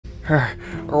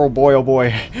Oh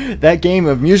boy, that game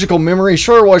of musical memory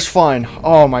sure was fun.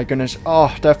 Oh my goodness,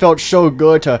 oh, that felt so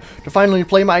good to finally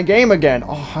play my game again.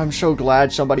 Oh, I'm so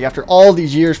glad somebody after all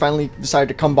these years finally decided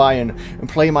to come by and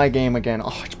play my game again.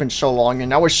 Oh, it's been so long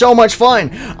and that was so much fun.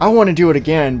 I want to do it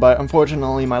again, but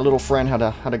unfortunately my little friend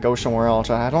had to go somewhere else.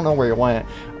 I don't know where he went,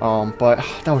 but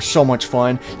that was so much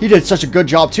fun. He did such a good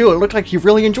job too. It looked like he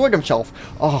really enjoyed himself.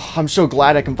 Oh, I'm so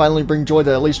glad I can finally bring joy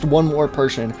to at least one more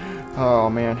person. Oh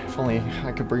man, if only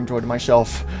I could bring joy to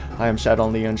myself. I am sad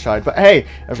on the inside. But hey,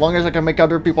 as long as I can make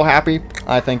other people happy,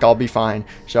 I think I'll be fine.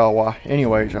 So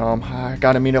anyways, I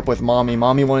gotta meet up with Mommy.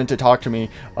 Mommy wanted to talk to me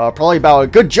probably about a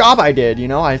good job I did, you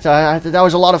know. I thought that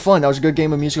was a lot of fun. That was a good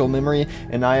game of musical memory,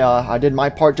 and I did my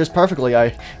part just perfectly. I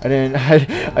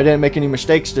didn't make any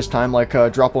mistakes this time, like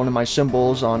drop one of my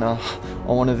symbols on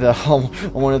one of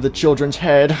the children's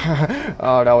head.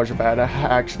 Oh, that was a bad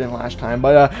accident last time.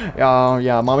 But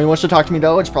yeah, Mommy wants to talk to me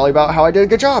though. It's probably about how I did a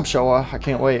good job, so I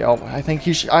can't wait. Oh, I think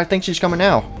she's coming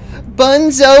now.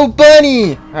 Bunzo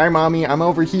Bunny! Hi, Mommy. I'm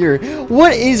over here.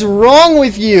 What is wrong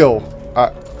with you?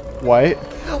 What?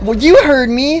 Well, you heard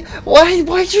me.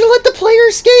 Why'd you let the player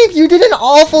escape? You did an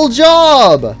awful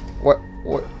job. What?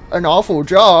 An awful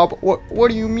job?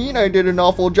 What do you mean I did an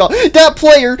awful job? That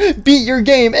player beat your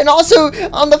game, and also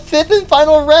on the 5th and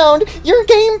final round, your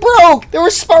game broke. There were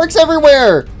sparks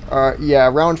everywhere. Yeah,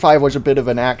 round 5 was a bit of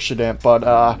an accident, but,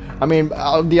 I mean,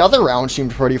 the other round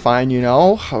seemed pretty fine, you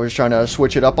know? I was trying to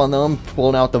switch it up on them,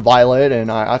 pulling out the violet, and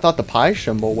I thought the pie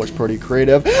symbol was pretty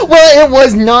creative. Well, it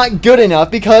was not good enough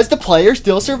because the player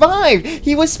still survived.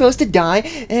 He was supposed to die,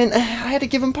 and I had to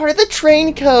give him part of the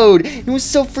train code. It was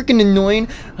so freaking annoying.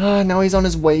 Now he's on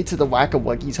his way to the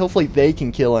Whack-A-Wuggies. Hopefully they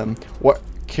can kill him. What?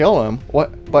 Kill him?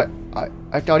 What? But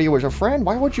I thought he was a friend.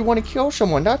 Why would you want to kill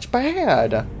someone? That's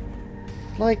bad.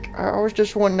 Like, I was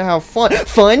just wanting to have fun.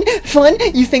 Fun?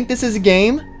 You think this is a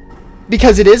game?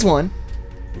 Because it is one.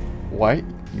 What?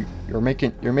 You're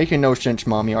making no sense,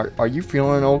 Mommy. Are you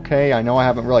feeling okay? I know I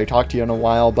haven't really talked to you in a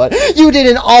while, but you did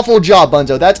an awful job,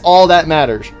 Bunzo. That's all that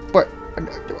matters. But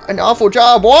an awful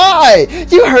job? Why?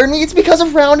 You heard me. It's because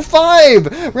of round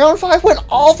 5. Round 5 went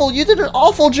awful. You did an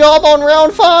awful job on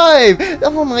round 5.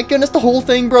 Oh my goodness, the whole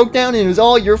thing broke down and it was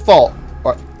all your fault.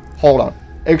 Hold on.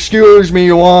 Excuse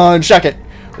me 1 second.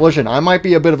 Listen, I might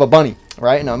be a bit of a bunny,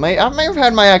 right? And I may have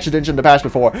had my accidents in the past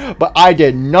before, but I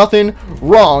did nothing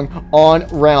wrong on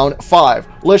round 5.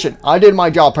 Listen, I did my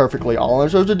job perfectly. All I'm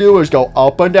supposed to do is go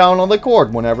up and down on the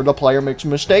cord. Whenever the player makes a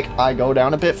mistake, I go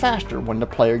down a bit faster. When the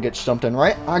player gets something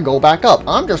right, I go back up.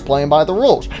 I'm just playing by the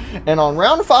rules. And on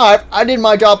round 5, I did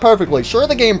my job perfectly. Sure,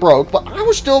 the game broke, but I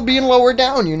was still being lowered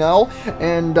down, you know?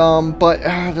 And,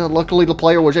 luckily the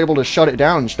player was able to shut it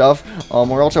down and stuff,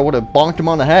 or else I would have bonked him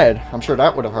on the head. I'm sure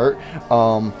that would have hurt.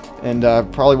 And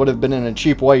probably would have been in a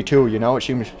cheap way too, you know? It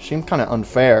seemed kind of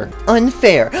unfair.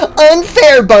 Unfair,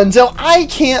 Bunzo! I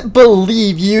can't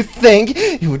believe you think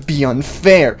it would be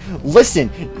unfair.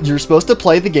 Listen, you're supposed to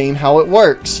play the game how it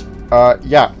works.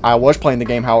 Yeah, I was playing the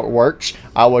game how it works.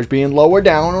 I was being lowered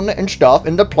down and stuff,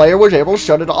 and the player was able to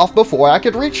shut it off before I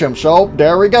could reach him. So,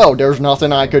 there we go. There's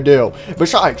nothing I could do.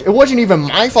 Besides, it wasn't even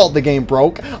my fault the game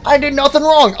broke. I did nothing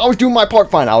wrong. I was doing my part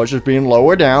fine. I was just being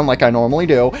lowered down like I normally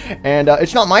do. And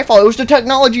it's not my fault. It was the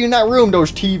technology in that room.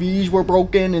 Those TVs were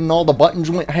broken, and all the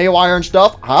buttons went haywire and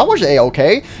stuff. I was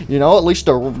A-okay. You know, at least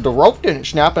the rope didn't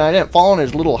snap, and I didn't fall on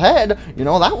his little head. You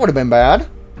know, that would have been bad.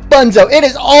 Bunzo, it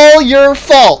is all your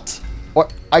fault.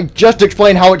 What? I just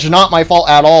explained how it's not my fault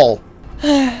at all.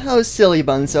 Oh, silly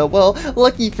Bunzo. Well,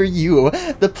 lucky for you,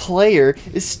 the player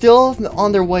is still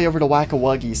on their way over to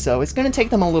Whack-A-Wuggy, so it's going to take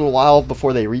them a little while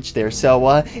before they reach there.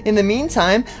 So, in the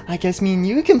meantime, I guess me and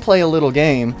you can play a little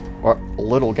game. Or, a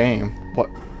little game?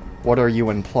 What are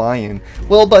you implying?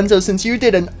 Well, Bunzo, since you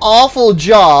did an awful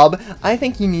job, I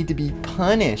think you need to be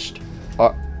punished.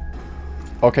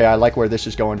 Okay, I like where this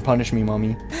is going. Punish me,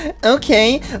 Mommy.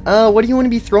 Okay, what do you want to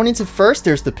be thrown into first?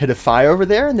 There's the pit of fire over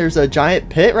there, and there's a giant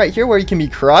pit right here where you can be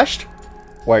crushed.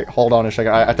 Wait, hold on a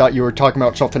second. I thought you were talking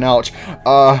about something else.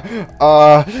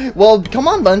 Well, come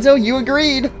on, Bunzo, you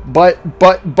agreed. But,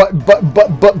 what?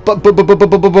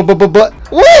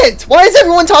 Why is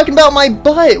everyone talking about my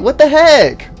butt? What the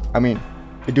heck? I mean,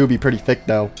 it do be pretty thick,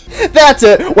 though. That's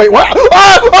it. Wait, what?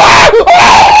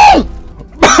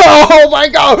 Oh my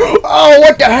god! Oh,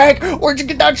 what the heck? Where'd you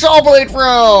get that saw blade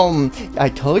from? I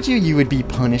told you you would be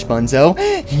punished, Bunzo.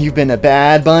 You've been a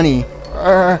bad bunny.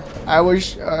 I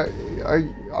was,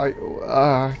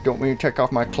 don't mean to take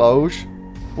off my clothes.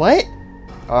 What?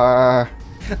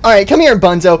 Alright, come here,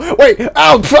 Bunzo. Wait,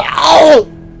 ow!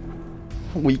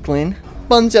 Weakling.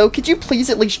 Bunzo, could you please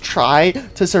at least try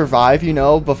to survive, you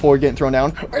know, before getting thrown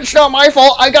down? It's not my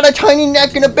fault. I got a tiny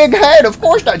neck and a big head. Of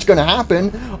course that's gonna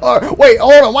happen. Wait,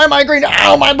 hold on. Why am I green?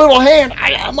 Ow, my little hand.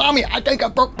 Mommy, I think I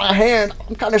broke my hand.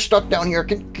 I'm kind of stuck down here.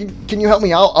 Can you help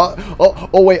me out?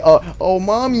 Wait.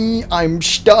 Mommy, I'm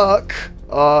stuck.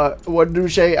 What did you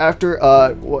say after?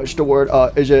 What's the word?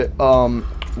 Is it,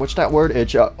 what's that word?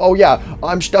 It's, oh yeah,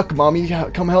 I'm stuck, Mommy.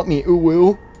 Come help me. Ooh,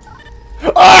 woo.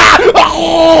 Ah!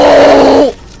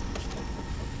 Oh!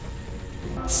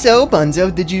 So,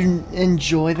 Bunzo, did you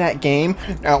enjoy that game?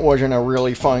 That wasn't a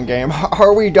really fun game.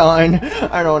 Are we done?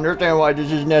 I don't understand why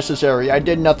this is necessary. I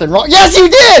did nothing wrong. Yes, you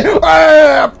did!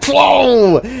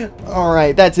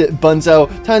 Alright, that's it, Bunzo.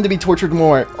 Time to be tortured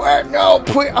more. No,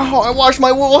 please. Oh, I lost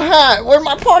my wool hat. Where'd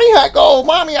my party hat go?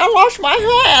 Mommy, I lost my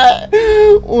hat.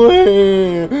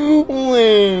 Where?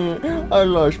 I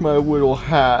lost my little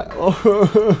hat.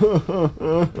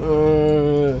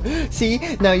 See,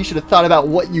 now you should have thought about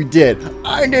what you did.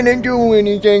 I didn't do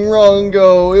anything wrong,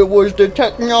 though. It was the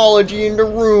technology in the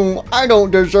room. I don't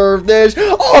deserve this.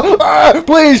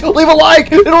 Please, leave a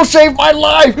like. It'll save my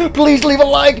life. Please leave a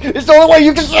like. It's the only way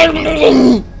you can save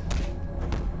me.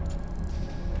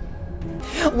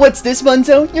 What's this,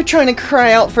 Bunzo? You're trying to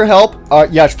cry out for help?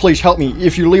 Yes, please help me.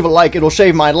 If you leave a like, it'll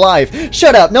save my life.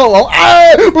 Shut up. No.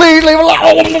 Please leave a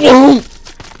like.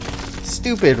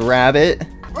 Stupid rabbit.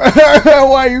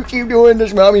 Why you keep doing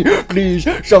this, Mommy? Please,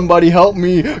 somebody help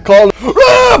me. Call.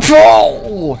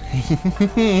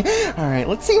 Alright,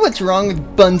 let's see what's wrong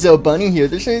with Bunzo Bunny here.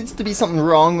 There seems to be something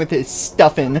wrong with his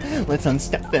stuffing. Let's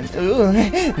unstuff him. Ooh,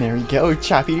 there we go.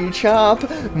 Choppy chop.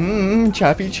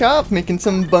 Choppy chop. Making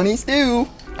some bunny stew.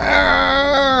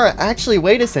 Actually,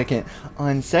 wait a second.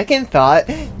 On second thought,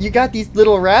 you got these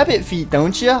little rabbit feet,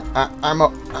 don't you? I'm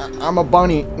a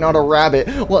bunny, not a rabbit.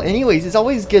 Well, anyways, it's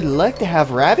always good luck to have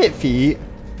rabbit feet.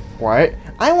 What?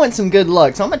 I want some good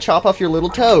luck, so I'm gonna chop off your little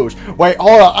toes. Wait,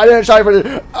 hold on. I didn't decide for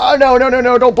this. Oh,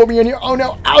 no. Don't put me in here. Oh,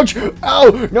 no. Ouch.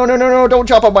 Oh, no. Don't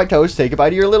chop off my toes. Say goodbye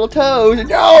to your little toes.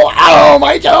 No. Oh,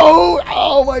 my toe.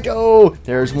 Oh, my toe.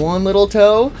 There's one little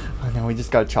toe. Oh, now we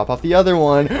just gotta chop off the other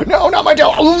one. No, not my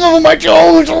toe. Oh, my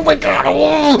toes. Oh, my God.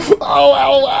 Oh,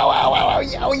 ow.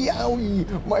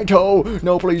 My toe.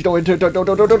 No, please don't.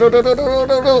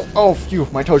 Oh, phew.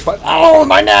 My toe's fine. Oh,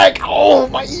 my neck. Oh,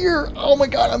 my ear. Oh, my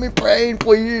God. I'm in pain.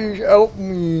 Please help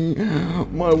me.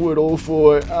 My little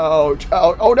foot. Ouch.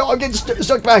 Oh, no. I'm getting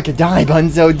stuck back. Die,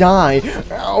 Bunzo. Die.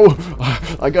 Ow.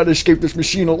 I gotta escape this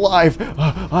machine alive.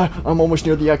 I'm almost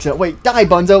near the exit. Wait. Die,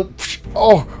 Bunzo.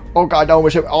 Oh, God. No.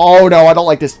 Oh, no. I don't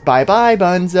like this. Bye-bye,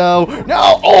 Bunzo.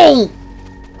 No. Oh.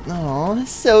 Aw,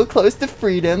 so close to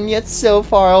freedom, yet so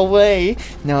far away.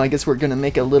 Now I guess we're gonna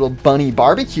make a little bunny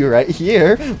barbecue right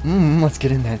here. Let's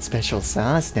get in that special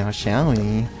sauce now, shall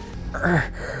we?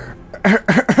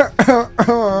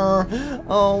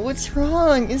 Oh, what's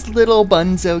wrong? Is little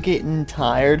Bunzo getting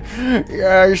tired?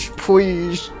 Yes,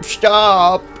 please.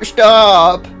 Stop.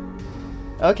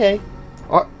 Okay.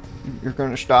 Oh, you're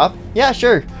gonna stop? Yeah,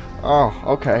 sure. Oh,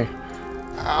 okay.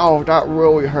 Ow, that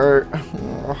really hurt.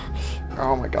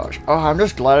 Oh my gosh. Oh, I'm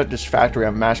just glad at this factory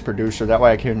I'm mass producer. That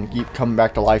way I can keep coming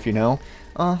back to life, you know?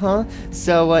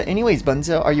 So, anyways,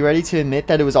 Bunzo, are you ready to admit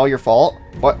that it was all your fault?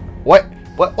 What?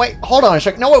 Wait, hold on a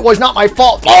second. No, it was not my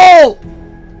fault. Oh!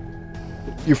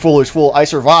 You foolish fool. I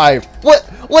survived.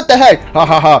 What the heck?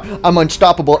 Ha. I'm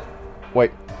unstoppable.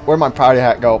 Wait, where'd my party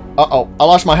hat go? Uh-oh. I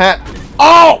lost my hat.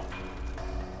 Oh!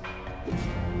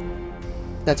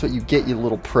 That's what you get, you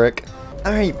little prick.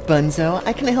 Alright, Bunzo,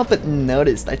 I couldn't help but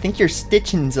notice. I think your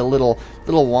stitching's a little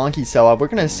wonky, so we're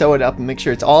gonna sew it up and make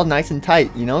sure it's all nice and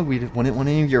tight. You know, we wouldn't want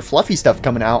any of your fluffy stuff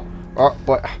coming out.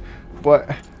 But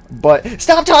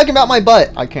stop talking about my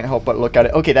butt. I can't help but look at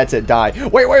it. Okay, that's it. Die.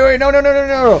 Wait.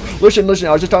 No. Listen.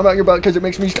 I was just talking about your butt because it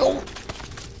makes me go.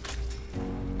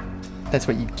 That's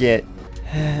what you get.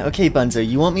 Okay, Bunzo,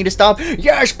 you want me to stop?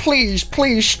 Yes, please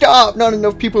stop. Not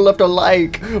enough people left a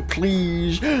like.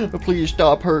 Please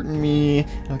stop hurting me.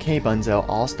 Okay, Bunzo,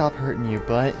 I'll stop hurting you,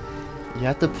 but you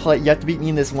have to beat me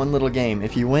in this one little game.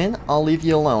 If you win, I'll leave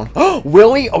you alone. Oh,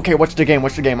 really? Okay, what's the game? I'm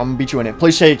gonna beat you in it.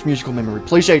 Please say it's musical memory.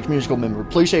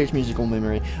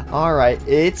 All right,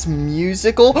 it's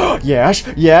musical. Yes.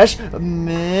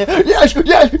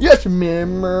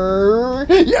 Memory.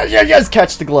 Yes.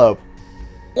 Catch the globe.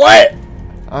 What?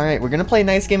 Alright, we're gonna play a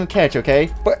nice game of catch, okay?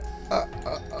 But,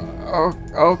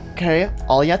 okay.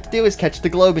 All you have to do is catch the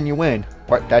globe and you win.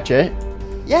 What, that's it?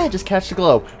 Yeah, just catch the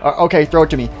globe. Okay, throw it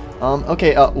to me.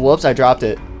 Okay, whoops, I dropped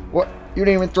it. What? You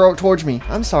didn't even throw it towards me.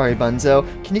 I'm sorry, Bunzo.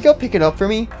 Can you go pick it up for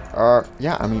me?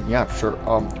 Yeah, I mean, yeah, sure.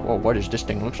 Whoa, what is this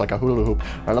thing? Looks like a hula hoop.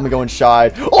 Alright, let me go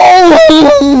inside.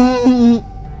 Oh!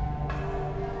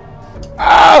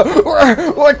 Ah!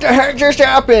 What the heck just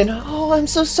happened? Oh, I'm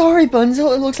so sorry,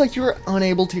 Bunzo. It looks like you were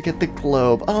unable to get the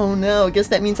globe. Oh no, I guess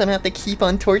that means I'm gonna have to keep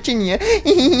on torching you.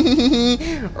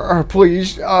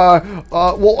 Please,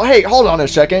 well, hey, hold on a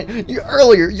second.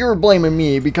 Earlier, you were blaming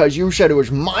me because you said it was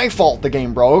my fault the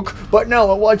game broke, but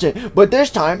no, it wasn't. But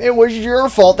this time, it was your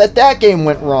fault that game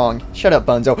went wrong. Shut up,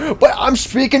 Bunzo. But I'm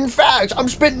speaking facts. I'm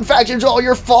spitting facts. It's all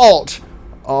your fault.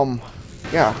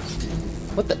 Yeah.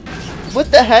 What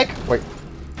the heck? Wait.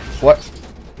 What?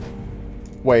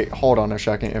 Wait, hold on a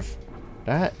second. If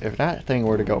that thing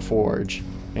were to go forge,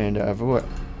 and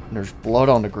there's blood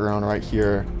on the ground right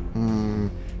here,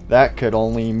 that could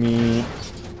only mean,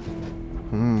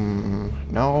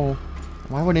 no.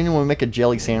 Why would anyone make a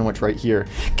jelly sandwich right here?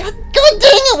 God dang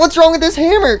it! What's wrong with this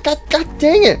hammer? God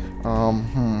dang it!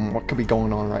 What could be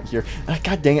going on right here?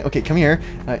 God dang it! Okay, come here.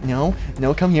 No,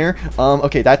 come here.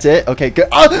 Okay, that's it. Okay, good.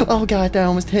 Oh God, that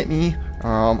almost hit me.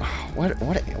 What?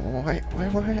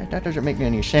 That doesn't make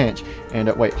any sense.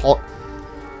 And wait, hold.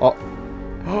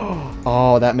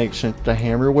 Oh, that makes sense. The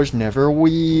hammer was never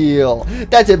wheel.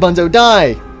 That's it, Bunzo.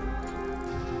 Die.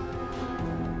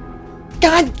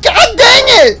 God dang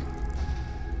it!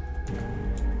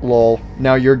 Lol.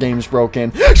 Now your game's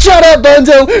broken. Shut up,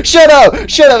 Bunzo! Shut up!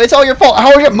 It's all your fault.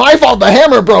 How is it my fault? The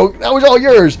hammer broke. That was all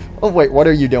yours. Oh wait, what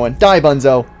are you doing? Die,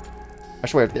 Bunzo. I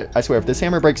swear if this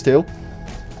hammer breaks too.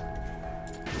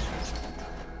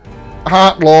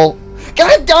 Lol.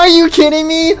 God, are you kidding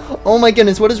me? Oh my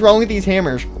goodness, what is wrong with these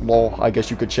hammers? Lol, I guess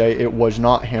you could say it was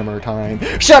not hammer time.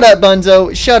 Shut up,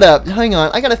 Bunzo. Shut up. Hang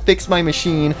on, I gotta fix my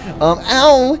machine.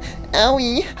 Ow.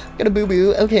 Owie. Got a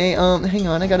boo-boo. Okay, hang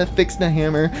on, I gotta fix the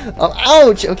hammer.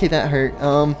 Ouch. Okay, that hurt.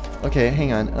 Okay,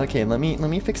 hang on. Okay, let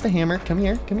me fix the hammer. Come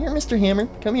here, Mr. Hammer.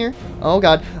 Come here. Oh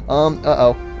God.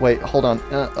 Uh-oh. Wait, hold on.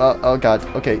 Oh God.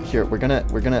 Okay, here, we're gonna,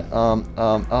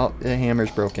 oh, the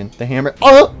hammer's broken. The hammer.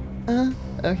 Oh!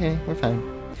 Okay, we're fine.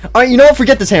 Alright, you know what?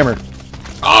 Forget this hammer.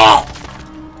 Oh,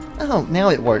 now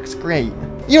it works. Great.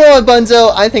 You know what,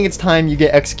 Bunzo? I think it's time you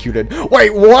get executed.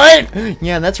 Wait, what?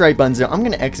 Yeah, that's right, Bunzo. I'm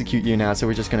gonna execute you now, so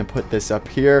we're just gonna put this up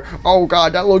here. Oh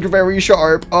God, that looks very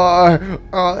sharp.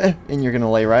 And you're gonna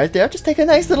lay right there. Just take a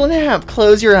nice little nap.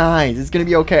 Close your eyes. It's gonna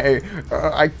be okay.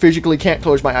 I physically can't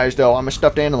close my eyes, though. I'm a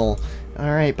stuffed animal.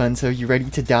 Alright, Bunzo, you ready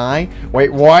to die?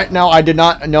 Wait, what? No, I did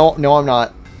not. No, I'm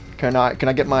not. Can I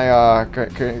get my,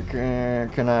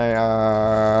 can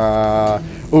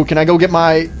I go get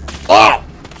my,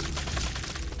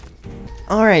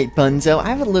 Alright, Bunzo, I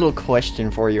have a little question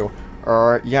for you.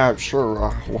 Yeah, sure.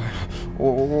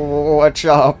 What's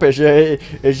up? Is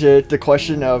it the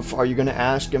question of, are you gonna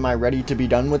ask, am I ready to be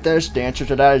done with this? The answer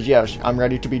to that is yes, I'm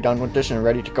ready to be done with this and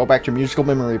ready to go back to musical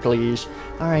memory, please.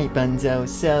 Alright, Bunzo,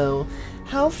 so,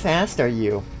 how fast are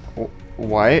you?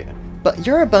 What? But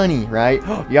you're a bunny, right?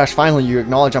 Yes, finally you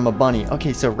acknowledge I'm a bunny.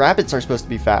 Okay, so rabbits are supposed to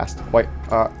be fast. Wait,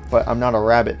 but I'm not a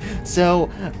rabbit. So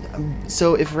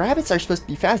if rabbits are supposed to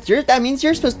be fast, that means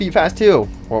you're supposed to be fast too.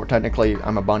 Well, technically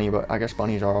I'm a bunny, but I guess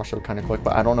bunnies are also kind of quick.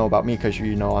 But I don't know about me because,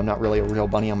 you know, I'm not really a real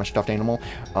bunny. I'm a stuffed animal.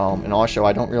 And also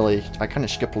I kind of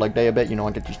skip leg day a bit. You know,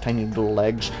 I get these tiny little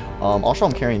legs. Also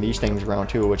I'm carrying these things around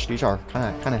too, which these are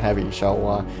kind of heavy.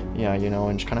 So yeah, you know,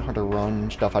 and it's kind of hard to run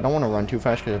and stuff. I don't want to run too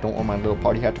fast because I don't want my little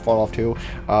party hat to fall off too.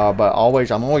 But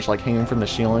I'm always like hanging from the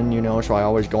ceiling, you know, so I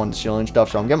always go on the ceiling and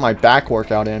stuff. So I'm getting my back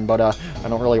workout in, but I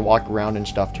don't really walk around and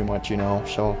stuff too much, you know.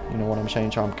 So you know what I'm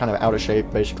saying. So I'm kind of out of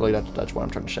shape, basically. That's what I'm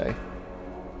trying to say.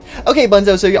 Okay,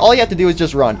 Bunzo, so all you have to do is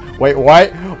just run. Wait,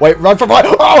 what? Wait, run from what?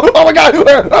 Oh my God!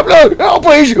 Oh,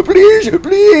 please!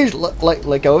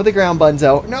 Let go of the ground,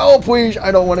 Bunzo. No, please!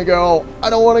 I don't want to go.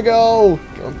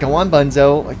 Go on,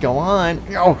 Bunzo. Go on.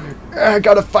 No, I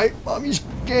gotta fight Mommy's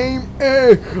game.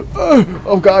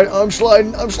 Oh God, I'm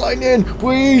sliding in.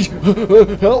 Please,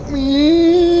 help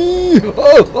me.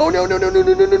 Oh no.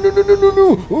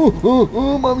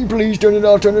 Oh, Mommy, please turn it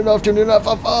off.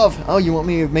 Off. Oh, you want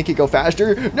me to make it go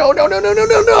faster? No.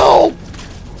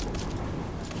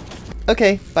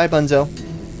 Okay, bye, Bunzo.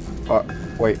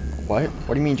 Wait, what?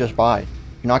 What do you mean just bye?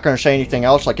 You're not gonna say anything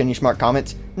else, like any smart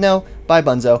comments? No, bye,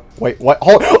 Bunzo. Wait, what?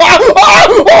 Hold. Oh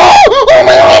my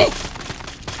God!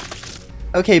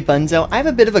 Okay, Bunzo, I have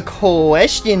a bit of a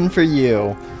question for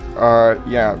you.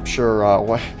 Yeah, sure.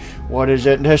 What is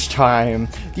it this time?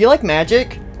 Do you like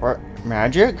magic? Or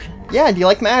magic? Yeah, do you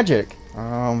like magic?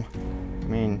 I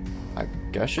mean, I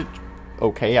guess it's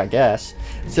okay, I guess.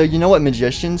 So you know what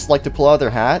magicians like to pull out of their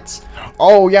hats?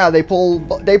 Oh yeah, they pull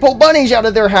bunnies out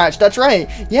of their hats. That's right.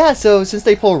 Yeah, so since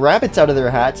they pull rabbits out of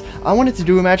their hats, I wanted to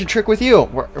do a magic trick with you.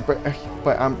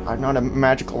 But I'm not a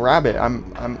magical rabbit.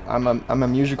 I'm a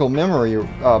musical memory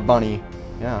bunny.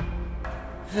 Yeah.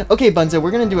 Okay, Bunzo,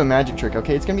 we're gonna do a magic trick.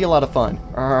 Okay, it's gonna be a lot of fun.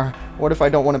 What if I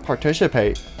don't want to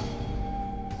participate?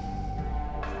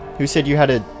 Who said you had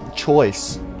a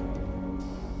choice?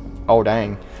 Oh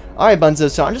dang. Alright, Bunzo,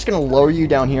 so I'm just gonna lower you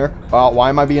down here. Why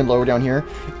am I being lower down here?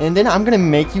 And then I'm gonna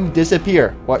make you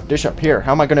disappear. What? Disappear?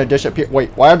 How am I gonna disappear?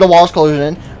 Wait, why are the walls closing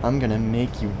in? I'm gonna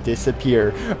make you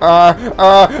disappear. I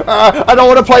don't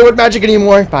want to play with magic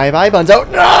anymore. Bye-bye, Bunzo.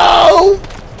 No!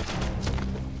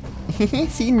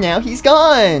 See, now he's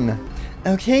gone.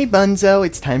 Okay, Bunzo,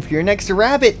 it's time for your next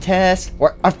rabbit test.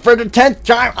 Or for the 10th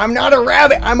time, I'm not a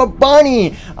rabbit, I'm a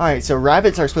bunny. Alright, so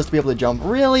rabbits are supposed to be able to jump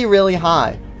really, really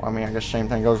high. Well, I mean, I guess the same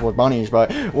thing goes with bunnies,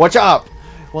 but what's up?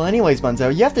 Well, anyways, Bunzo,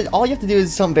 all you have to do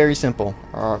is something very simple.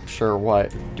 Sure,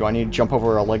 what? Do I need to jump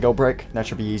over a Lego brick? That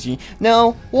should be easy.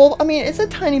 No, well, I mean, it's a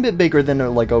tiny bit bigger than a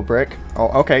Lego brick. Oh,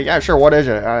 okay, yeah, sure, what is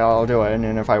it? I'll do it, and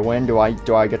then if I win, do I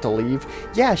get to leave?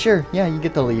 Yeah, sure, yeah, you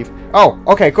get to leave. Oh,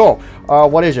 okay, cool.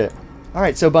 What is it?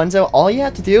 Alright, so Bunzo, all you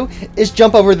have to do is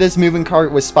jump over this moving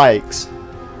cart with spikes.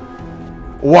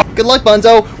 What? Good luck,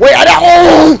 Bunzo! Wait, I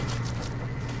don't—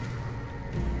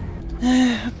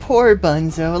 Poor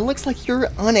Bunzo, it looks like you're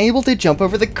unable to jump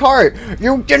over the cart.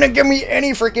 You didn't give me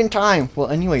any freaking time. Well,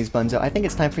 anyways, Bunzo, I think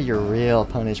it's time for your real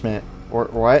punishment. Or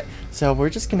what? So we're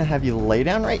just gonna have you lay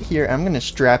down right here. I'm gonna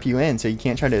strap you in so you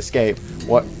can't try to escape.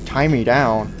 What? Tie me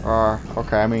down?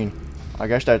 Okay, I mean, I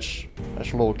guess that's a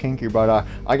little kinky, but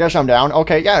I guess I'm down.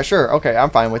 Okay, yeah, sure. Okay, I'm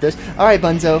fine with this. All right,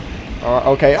 Bunzo.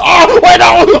 Okay. Oh, wait,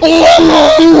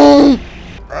 no!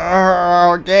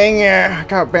 Oh, dang it! I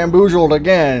got bamboozled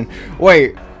again.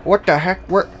 Wait, what the heck?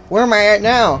 Where am I at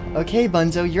now? Okay,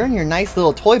 Bunzo, you're in your nice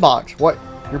little toy box. What?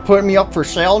 You're putting me up for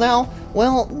sale now?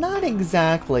 Well, not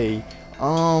exactly.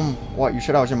 What? You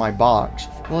said I was in my box.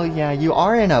 Well, yeah, you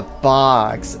are in a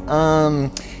box.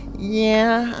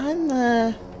 Yeah,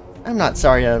 I'm not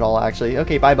sorry at all, actually.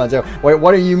 Okay, bye, Bunzo. Wait,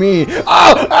 what do you mean?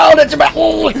 Oh, that's about—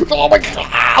 oh my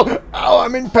god! Oh,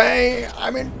 I'm in pain.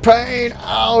 I'm in pain.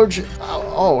 Ouch.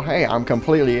 Oh, hey, I'm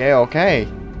completely A-okay.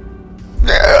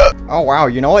 Oh, wow,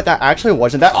 you know what? That actually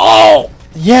wasn't that— oh!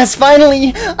 Yes,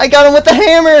 finally! I got him with the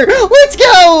hammer! Let's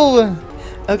go!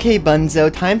 Okay,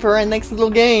 Bunzo, time for our next little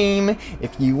game.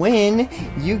 If you win,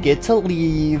 you get to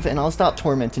leave, and I'll stop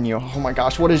tormenting you. Oh my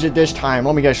gosh, what is it this time?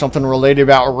 Let me get something related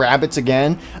about rabbits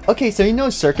again. Okay, so you know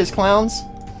circus clowns?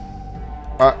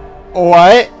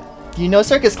 What? Do you know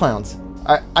circus clowns?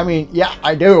 I mean, yeah,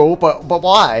 I do, but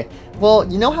why?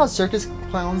 Well, you know how circus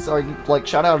clowns are, like,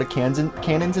 shot out of cannons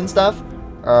and stuff?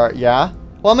 Yeah?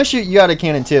 Well, I'm gonna shoot you out of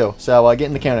cannon too, so get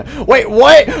in the cannon. Wait,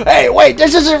 what? Hey, wait,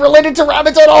 this isn't related to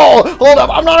rabbits at all! Hold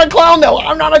up, I'm not a clown though!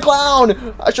 I'm not a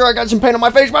clown! I'm sure I got some paint on my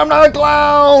face, but I'm not a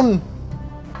clown!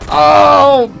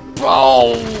 Oh!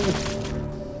 Oh!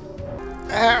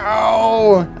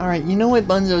 Ow! Alright, you know what,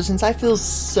 Bunzo, since I feel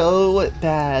so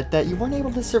bad that you weren't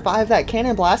able to survive that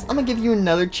cannon blast, I'm gonna give you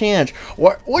another chance.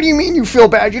 What do you mean you feel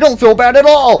bad? You don't feel bad at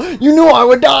all! You knew I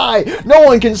would die! No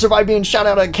one can survive being shot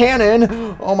out of a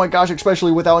cannon! Oh my gosh,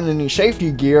 especially without any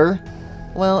safety gear.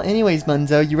 Well, anyways,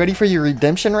 Bunzo, you ready for your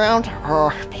redemption round?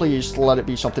 Please let it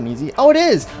be something easy. Oh, it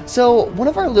is! So, one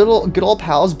of our little good old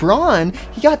pals, Braun,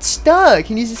 he got stuck!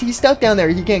 He's stuck down there,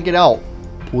 he can't get out.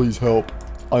 Please help.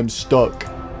 I'm stuck.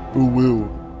 Ooh woo.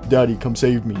 Daddy, come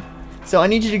save me. So I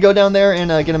need you to go down there and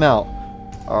get him out.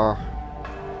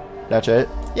 That's it?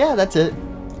 Yeah, that's it.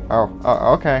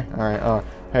 Okay. Alright.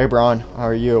 Hey, Braun. How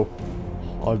are you?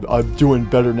 I'm doing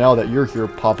better now that you're here,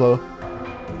 Papa.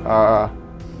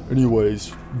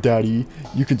 Anyways, Daddy,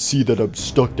 you can see that I'm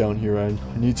stuck down here and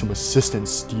I need some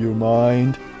assistance. Do you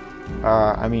mind?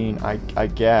 I mean, I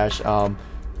guess.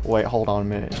 Wait, hold on a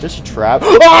minute. Is this a trap?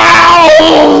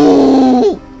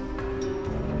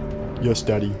 Yes,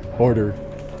 Daddy. Harder.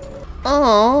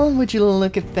 Oh, would you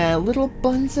look at that? Little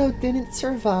Bunzo didn't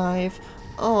survive.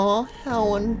 Aw,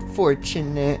 how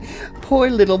unfortunate. Poor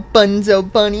little Bunzo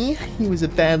bunny. He was a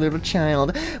bad little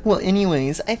child. Well,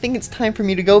 anyways, I think it's time for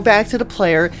me to go back to the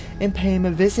player and pay him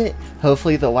a visit.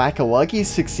 Hopefully the Whack-A-Wuggies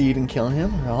succeed in killing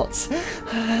him, or else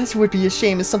this would be a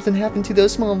shame if something happened to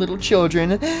those small little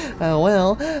children.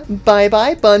 Well,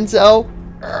 bye-bye, Bunzo.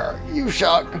 You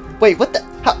suck. Wait, what the?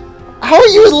 How are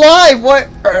you alive? What?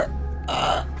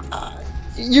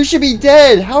 You should be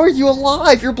dead. How are you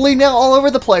alive? You're bleeding out all over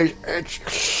the place.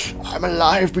 I'm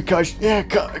alive because, yeah,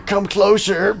 come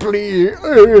closer, please.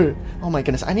 Oh my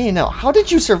goodness, I need to know. How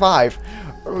did you survive?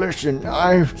 Listen,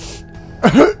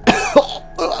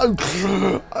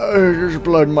 There's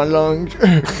blood in my lungs.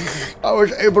 I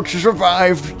was able to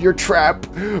survive your trap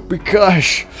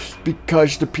because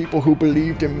the people who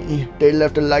believed in me, they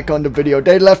left a like on the video.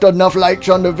 They left enough likes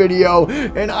on the video,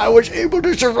 and I was able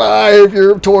to survive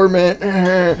your torment.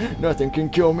 Nothing can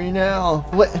kill me now.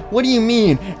 What do you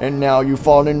mean? And now you've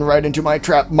fallen right into my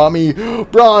trap, mommy.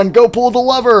 Braun, go pull the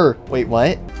lever. Wait,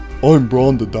 what? I'm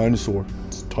Braun the dinosaur.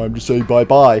 It's time to say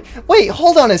bye-bye. Wait,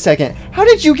 hold on a second. How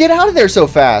did you get out of there so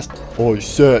fast? I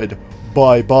said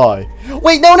bye-bye.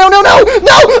 Wait, no! Ah!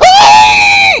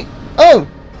 Oh!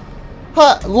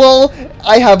 Huh, lol,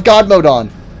 I have God mode on.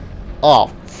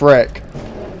 Oh, frick.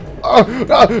 Oh!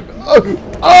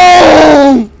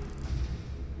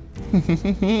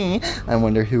 I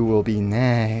wonder who will be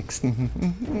next.